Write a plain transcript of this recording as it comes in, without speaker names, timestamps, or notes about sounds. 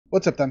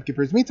What's up,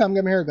 timekeepers? Me, Tom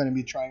Gum here. Going to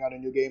be trying out a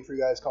new game for you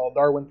guys called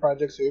Darwin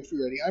Project. So if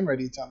you're ready, I'm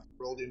ready. Time to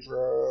roll the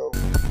intro.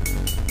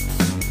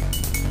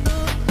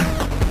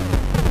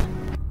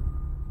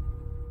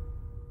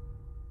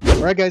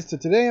 Alright guys, so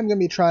today I'm going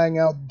to be trying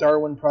out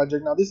Darwin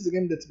Project. Now this is a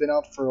game that's been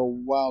out for a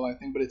while, I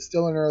think, but it's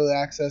still in early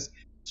access.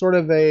 Sort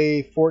of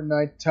a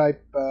Fortnite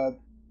type,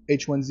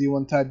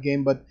 H1Z1 type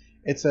game, but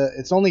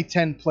it's only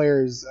 10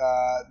 players.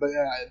 But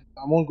I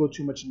won't go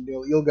too much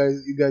into it. You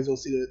guys will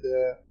see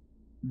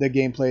the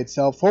gameplay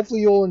itself. Hopefully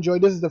you'll enjoy.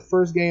 This is the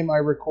first game I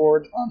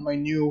record on my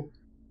new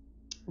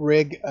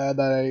rig that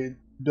I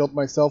built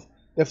myself.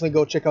 Definitely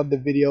go check out the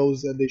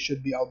videos. They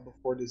should be out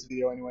before this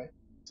video anyway.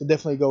 So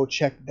definitely go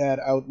check that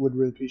out. Would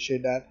really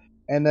appreciate that.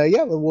 And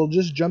yeah, we'll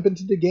just jump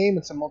into the game.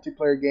 It's a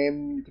multiplayer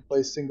game. You can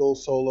play single,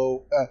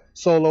 solo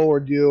or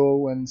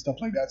duo and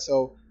stuff like that.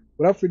 So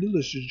without further ado,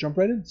 let's just jump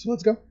right in. So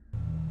let's go.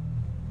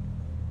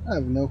 I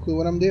have no clue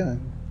what I'm doing.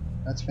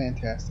 That's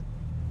fantastic.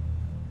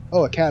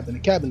 Oh, a cabin. A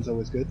cabin's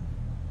always good.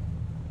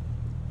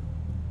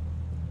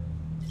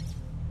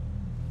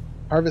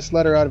 Harvest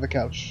leather out of a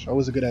couch.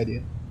 Always a good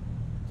idea.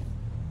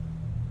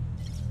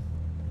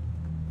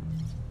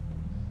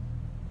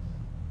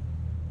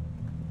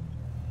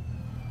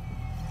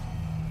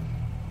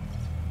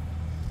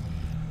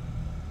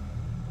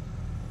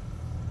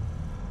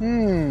 A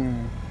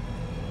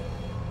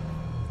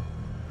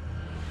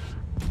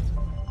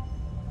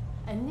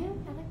new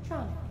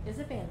electronic is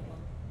available.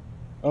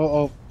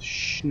 Oh,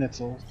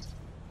 schnitzels.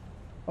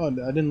 Oh,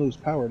 I didn't lose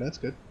power. That's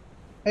good.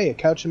 Hey, a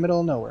couch in the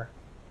middle of nowhere.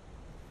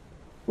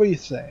 What do you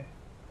say?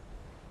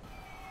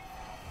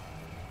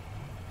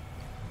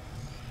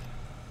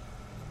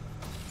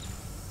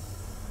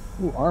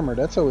 Ooh, armor.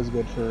 That's always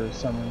good for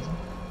some reason.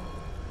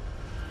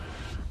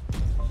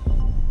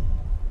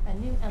 A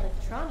new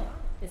electronic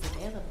is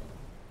available.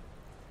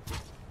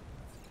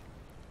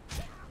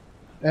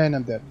 And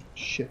I'm dead.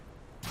 Shit.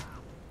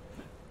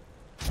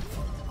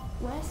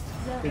 West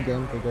zone. Good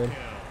game, good game.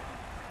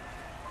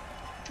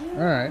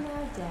 Alright.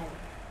 Now dead.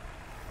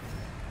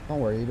 Don't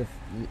worry,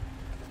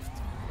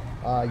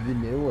 you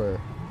knew or?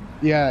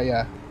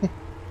 Yeah.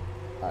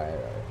 Alright.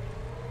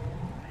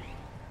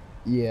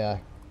 Yeah,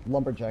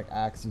 lumberjack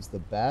axe is the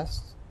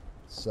best,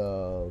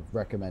 so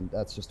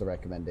that's just a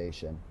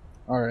recommendation.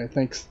 Alright,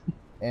 thanks.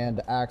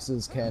 And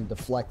axes can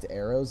deflect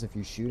arrows if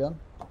you shoot them.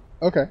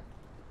 Okay.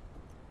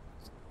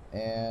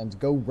 And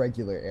go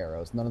regular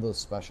arrows, none of those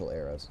special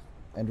arrows.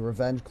 And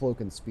revenge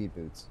cloak and speed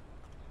boots.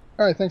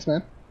 Alright, thanks,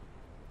 man.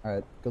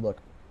 Alright, good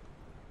luck.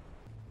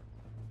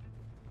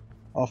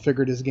 I'll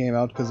figure this game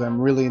out because I'm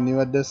really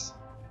new at this.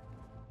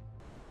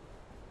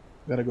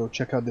 Gotta go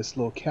check out this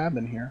little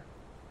cabin here.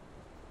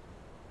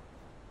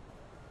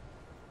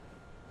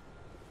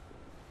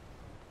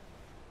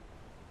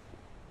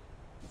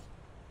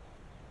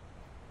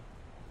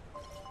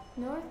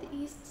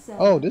 Northeast zone.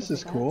 Oh, this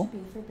is about cool. to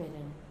be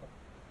forbidden.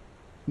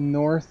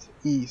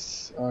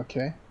 Northeast.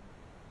 Okay.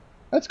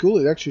 That's cool.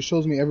 It actually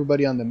shows me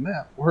everybody on the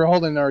map. We're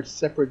all in our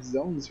separate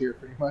zones here,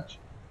 pretty much.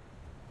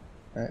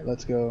 Alright,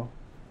 let's go.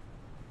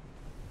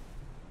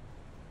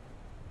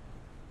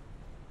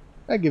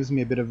 That gives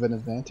me a bit of an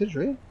advantage,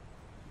 right?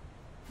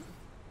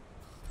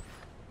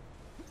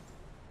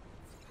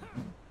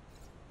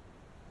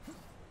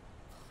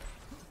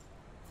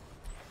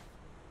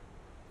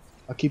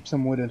 I'll keep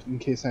some wood in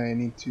case I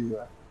need to.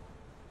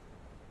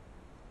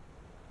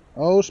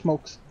 Oh,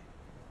 smokes.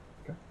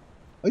 Okay.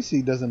 At least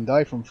he doesn't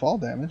die from fall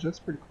damage. That's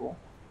pretty cool.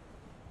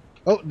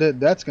 Oh,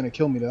 that's gonna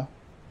kill me though.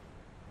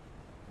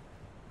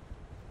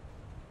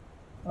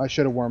 I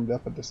should have warmed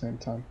up at the same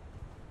time.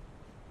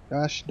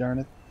 Gosh darn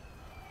it.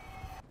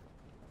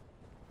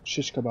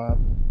 Shish kebab.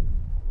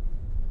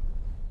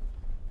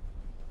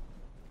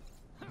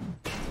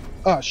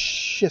 Oh,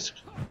 shish.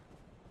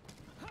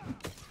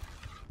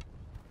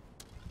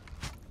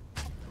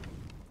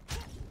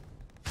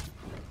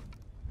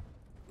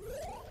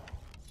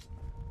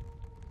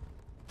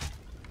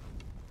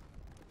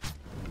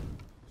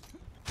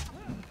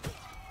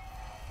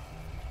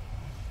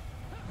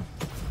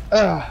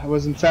 I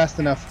wasn't fast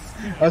enough.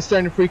 I was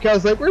starting to freak out. I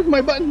was like, where's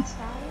my buttons? 5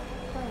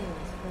 players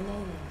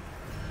remaining.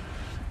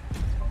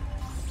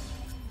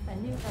 A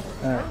new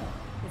electronic Alright,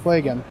 is play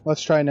again.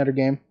 Let's try another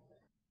game.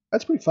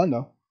 That's pretty fun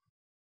though.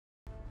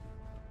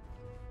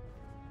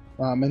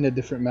 I'm in a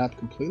different map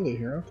completely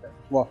here. Okay.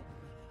 Well,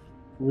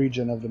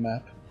 region of the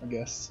map, I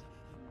guess.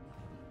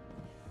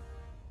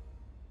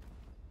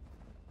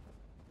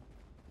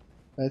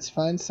 Let's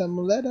find some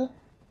leather.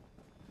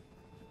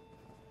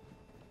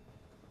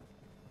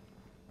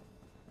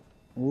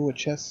 Ooh, a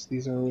chest.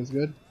 These are always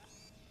good.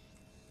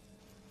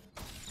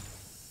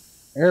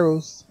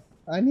 Arrows.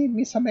 I need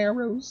me some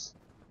arrows.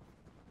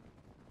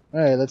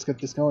 Alright, let's get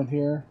this going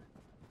here.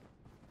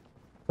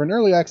 For an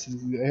early access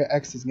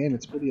game,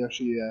 it's pretty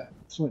actually a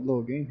sweet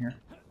little game here.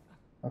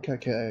 Okay,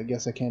 I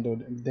guess I can't go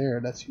there.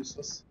 That's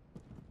useless.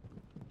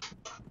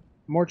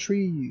 More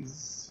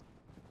trees.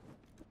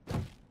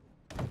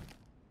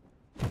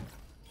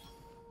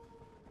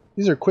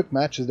 These are quick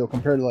matches though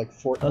compared to like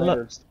Fortnite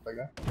or stuff like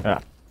that. Yeah.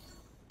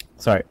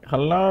 Sorry.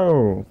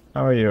 Hello.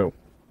 How are you?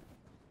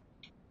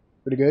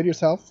 Pretty good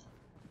yourself?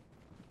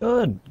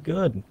 Good,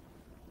 good.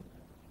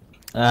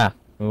 My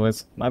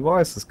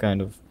voice is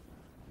kind of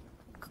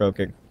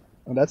croaking.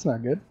 Oh, that's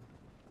not good.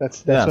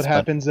 That's Yes, what but-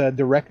 happens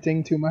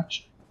directing too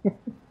much.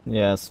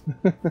 Yes.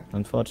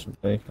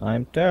 Unfortunately,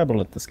 I'm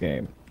terrible at this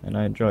game, and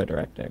I enjoy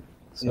directing.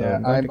 So Yeah,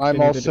 I'm going to I'm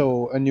continue to do-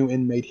 also a new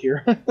inmate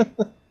here.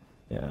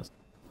 Yes.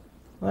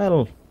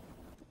 Well,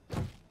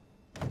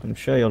 I'm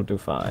sure you'll do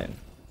fine.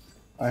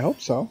 I hope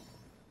so.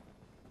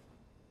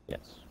 Yes.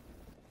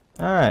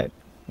 Alright.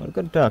 Well,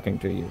 good talking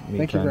to you, Thank you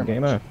Meantime very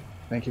Gamer. much.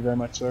 Thank you very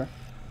much, sir.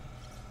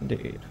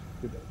 Indeed.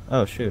 Good day.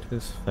 Oh shoot,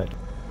 who's fighting?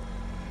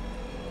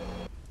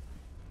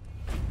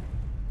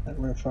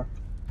 We're fucked.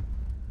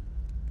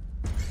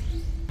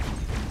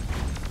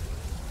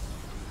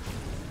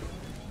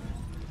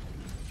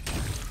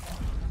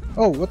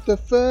 Oh, what the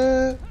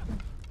fuck?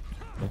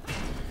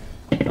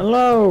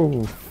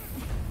 Hello!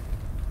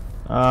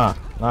 Ah,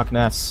 Loch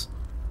Ness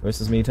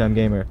versus Meantime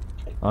Gamer.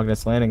 Loch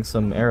Ness landing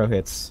some arrow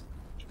hits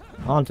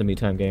onto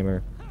Meantime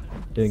Gamer,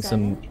 doing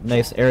some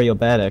nice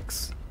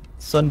aerobatics.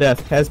 Sundeath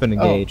has been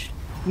engaged,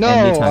 No!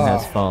 and Meantime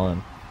has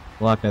fallen.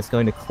 Loch Ness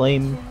going to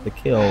claim the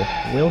kill.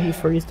 Will he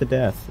freeze to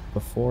death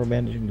before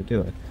managing to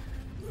do it?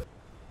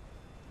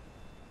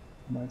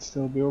 Might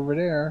still be over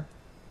there.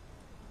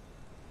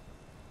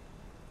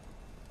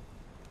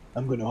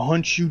 I'm gonna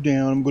hunt you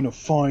down. I'm gonna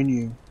find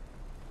you.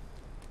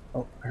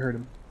 Oh, I heard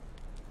him.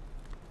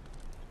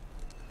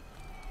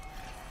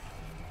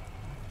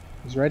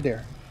 He's right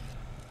there.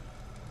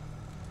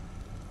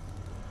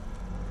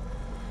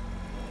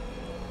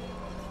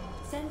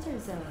 Sensor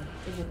zone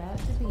is about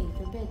to be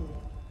forbidden.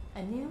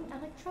 A new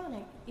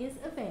electronic is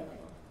available.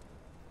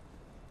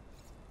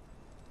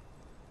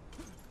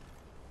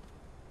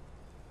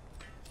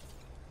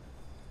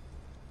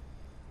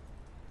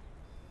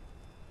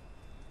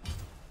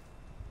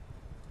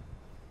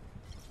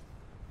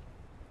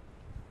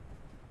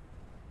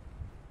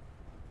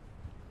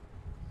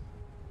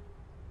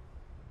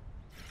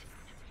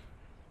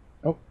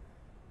 Oh.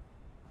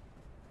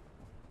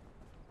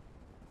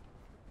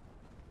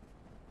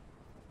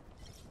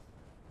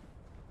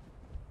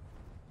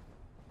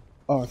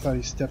 Oh, I thought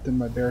he stepped in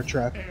my bear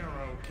trap.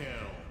 Arrow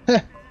kill.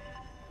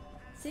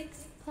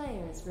 6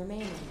 players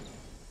remaining.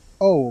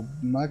 Oh,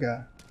 my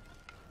God.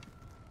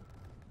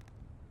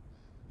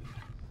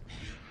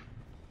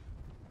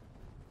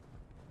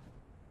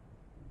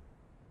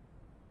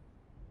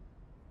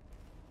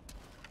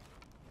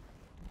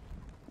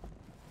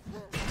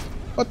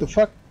 What the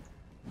fuck?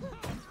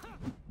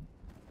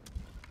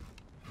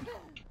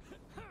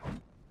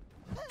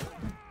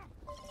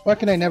 Why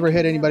can I never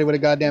hit anybody with a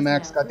goddamn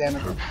axe? Goddamn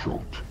it!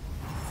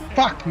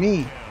 Fuck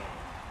me!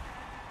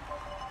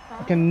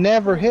 I can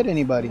never hit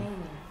anybody.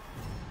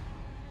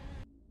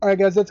 Alright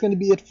guys, that's going to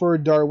be it for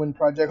Darwin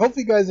Project.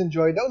 Hopefully you guys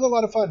enjoyed. That was a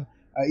lot of fun.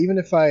 Even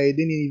if I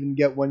didn't even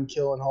get one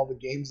kill in all the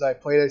games I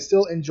played, I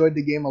still enjoyed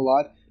the game a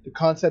lot. The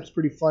concept's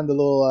pretty fun. The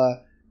little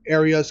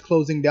areas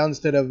closing down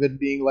instead of it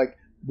being like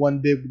one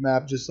big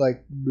map, just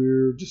like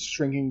just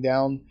shrinking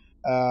down.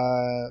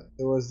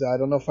 There was, I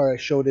don't know if I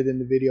showed it in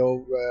the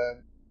video,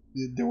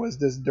 there was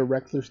this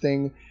director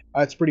thing.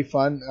 It's pretty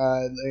fun,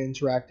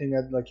 interacting,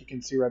 like you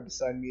can see right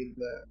beside me,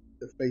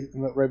 the face,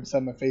 right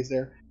beside my face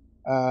there.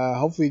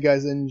 Hopefully you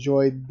guys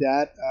enjoyed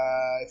that.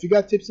 If you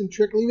got tips and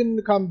tricks, leave it in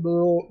the comment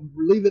below.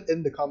 Leave it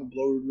in the comment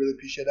below. We'd really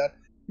appreciate that.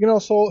 You can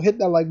also hit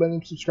that like button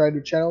and subscribe to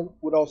the channel.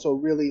 Would also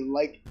really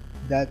like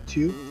that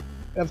too.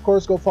 And of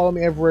course, go follow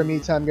me everywhere.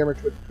 Meantime Gamer,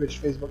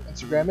 Twitch, Facebook,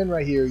 Instagram, and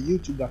right here,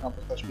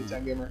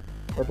 YouTube.com/MeetimeGamer. Where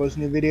I post a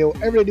new video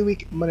every day,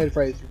 week, Monday to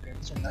Friday, 3 p.m.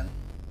 Eastern time.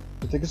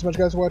 So thank you so much,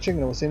 guys, for watching,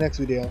 and I will see you next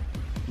video.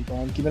 Keep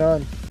on keeping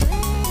on.